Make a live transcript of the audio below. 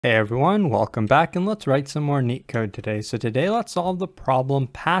Hey everyone, welcome back, and let's write some more Leetcode today. So today let's solve the problem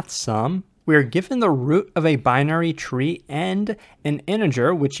path sum. We are given the root of a binary tree and an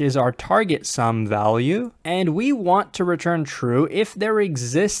integer, which is our target sum value, and we want to return true if there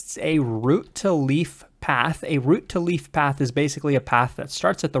exists a root to leaf path. A root to leaf path is basically a path that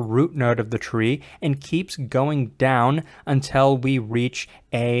starts at the root node of the tree and keeps going down until we reach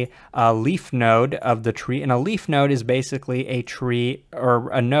a leaf node of the tree. And a leaf node is basically a tree or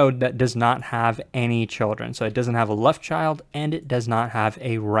a node that does not have any children. So it doesn't have a left child and it does not have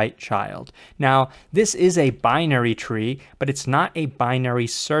a right child. Now, this is a binary tree, but it's not a binary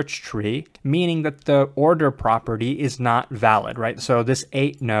search tree, meaning that the order property is not valid, right? So this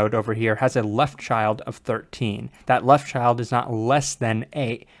 8 node over here has a left child of 13. That left child is not less than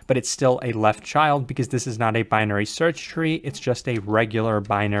 8, but it's still a left child because this is not a binary search tree. It's just a regular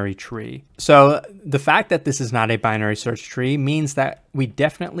binary tree. So the fact that this is not a binary search tree means that we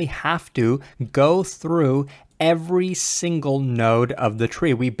definitely have to go through every single node of the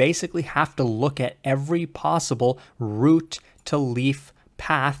tree. We basically have to look at every possible root to leaf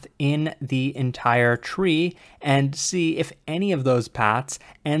path in the entire tree and see if any of those paths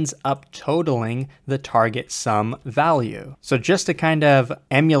ends up totaling the target sum value. So just to kind of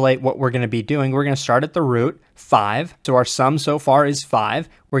emulate what we're going to be doing, we're going to start at the root 5. So our sum so far is 5.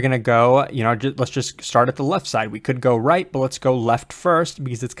 We're going to go, let's just start at the left side. We could go right, but let's go left first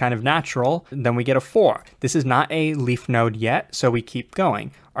because it's kind of natural. Then we get a 4. This is not a leaf node yet, so we keep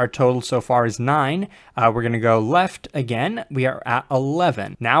going. Our total so far is 9. We're going to go left again. We are at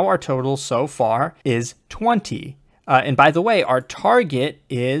 11. Now our total so far is 20. And by the way, our target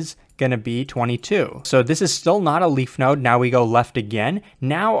is going to be 22. So this is still not a leaf node. Now we go left again.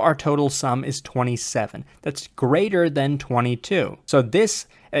 Now our total sum is 27. That's greater than 22. So this,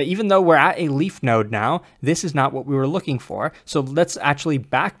 even though we're at a leaf node now, this is not what we were looking for. So let's actually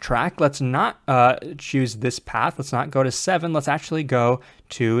backtrack. Let's not choose this path. Let's not go to 7. Let's actually go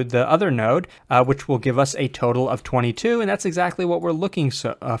to the other node, which will give us a total of 22. And that's exactly what we're looking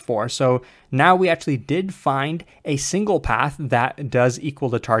for. So now we actually did find a single path that does equal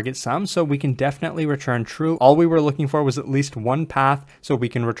the target sum. So we can definitely return true. All we were looking for was at least one path, so we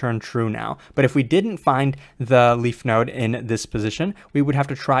can return true now. But if we didn't find the leaf node in this position, we would have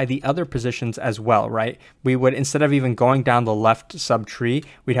to try the other positions as well, right? We would, instead of even going down the left subtree,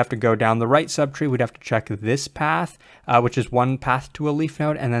 we'd have to go down the right subtree. We'd have to check this path, which is one path to a leaf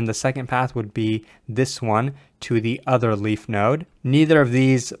node, and then the second path would be this one to the other leaf node. Neither of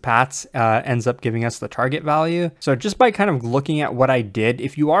these paths ends up giving us the target value. So just by kind of looking at what I did,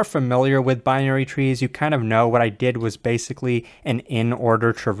 if you are familiar with binary trees, you kind of know what I did was basically an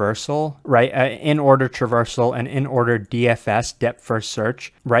in-order traversal, right? In-order traversal and in-order DFS, depth first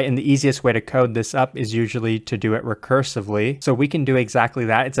search, right? And the easiest way to code this up is usually to do it recursively. So we can do exactly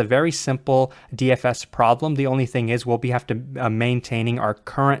that. It's a very simple DFS problem. The only thing is we'll have to maintaining our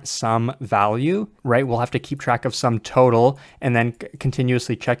current sum value, right? We'll have to keep track of sum total and then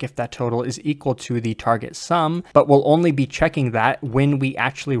continuously check if that total is equal to the target sum, but we'll only be checking that when we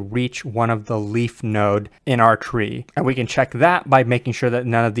actually reach one of the leaf node in our tree. And we can check that by making sure that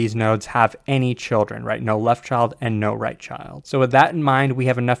none of these nodes have any children, right? No left child and no right child. So with that in mind, we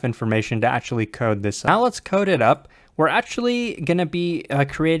have enough information to actually code this up. Now let's code it up. We're actually going to be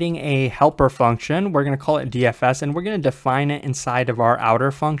creating a helper function. We're going to call it DFS, and we're going to define it inside of our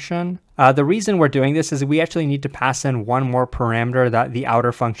outer function. The reason we're doing this is we actually need to pass in one more parameter that the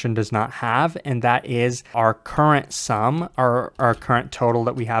outer function does not have, and that is our current sum, our current total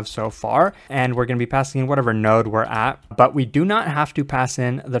that we have so far. And we're going to be passing in whatever node we're at, but we do not have to pass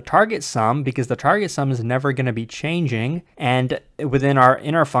in the target sum because the target sum is never going to be changing. And within our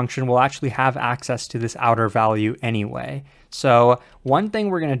inner function, we'll actually have access to this outer value anyway. So one thing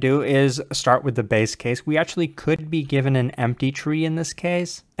we're going to do is start with the base case. We actually could be given an empty tree in this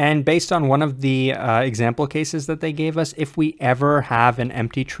case. And based on one of the example cases that they gave us, if we ever have an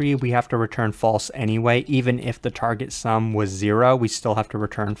empty tree, we have to return false anyway. Even if the target sum was 0, we still have to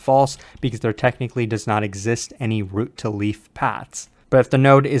return false because there technically does not exist any root to leaf paths. But if the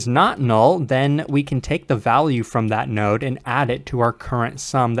node is not null, then we can take the value from that node and add it to our current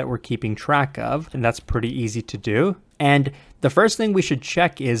sum that we're keeping track of. And that's pretty easy to do. And the first thing we should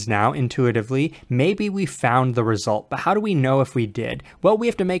check is now intuitively, maybe we found the result, but how do we know if we did? Well, we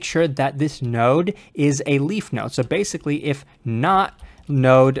have to make sure that this node is a leaf node. So basically, if not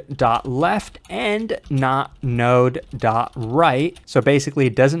node.left and not node.right, so basically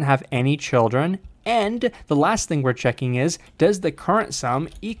it doesn't have any children. And the last thing we're checking is, does the current sum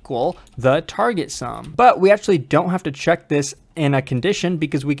equal the target sum? But we actually don't have to check this in a condition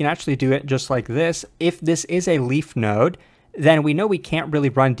because we can actually do it just like this. If this is a leaf node, then we know we can't really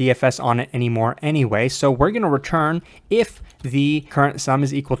run DFS on it anymore anyway. So we're going to return if the current sum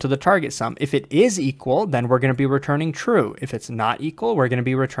is equal to the target sum. If it is equal, then we're going to be returning true. If it's not equal, we're going to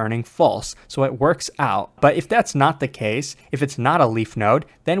be returning false. So it works out. But if that's not the case, if it's not a leaf node,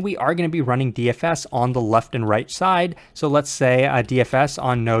 then we are going to be running DFS on the left and right side. So let's say a DFS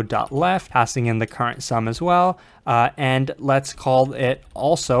on node.left, passing in the current sum as well. And let's call it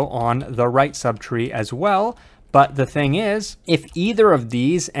also on the right subtree as well. But the thing is, if either of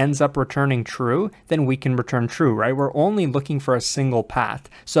these ends up returning true, then we can return true, right? We're only looking for a single path.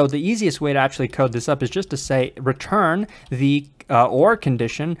 So the easiest way to actually code this up is just to say return the OR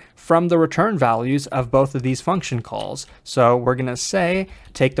condition from the return values of both of these function calls. So we're going to say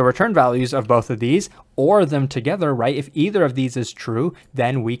take the return values of both of these, OR them together, right? If either of these is true,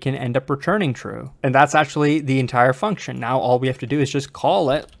 then we can end up returning true. And that's actually the entire function. Now all we have to do is just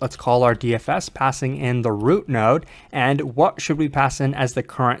call it. Let's call our DFS, passing in the root node. And what should we pass in as the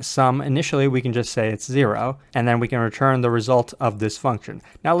current sum? Initially, we can just say it's 0, and then we can return the result of this function.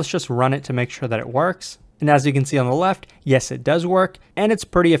 Now let's just run it to make sure that it works. And as you can see on the left, yes, it does work, and it's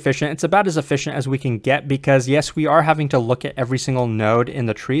pretty efficient. It's about as efficient as we can get because, yes, we are having to look at every single node in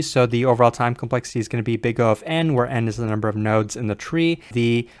the tree. So the overall time complexity is going to be big O of n, where n is the number of nodes in the tree.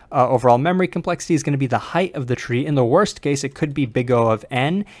 The overall memory complexity is going to be the height of the tree. In the worst case, it could be big O of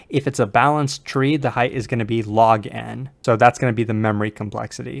n. If it's a balanced tree, the height is going to be log n. So that's going to be the memory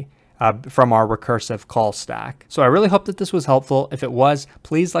complexity from our recursive call stack. So I really hope that this was helpful. If it was,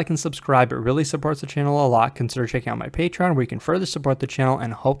 please like and subscribe. It really supports the channel a lot. Consider checking out my Patreon where you can further support the channel,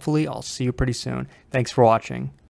 and hopefully I'll see you pretty soon. Thanks for watching.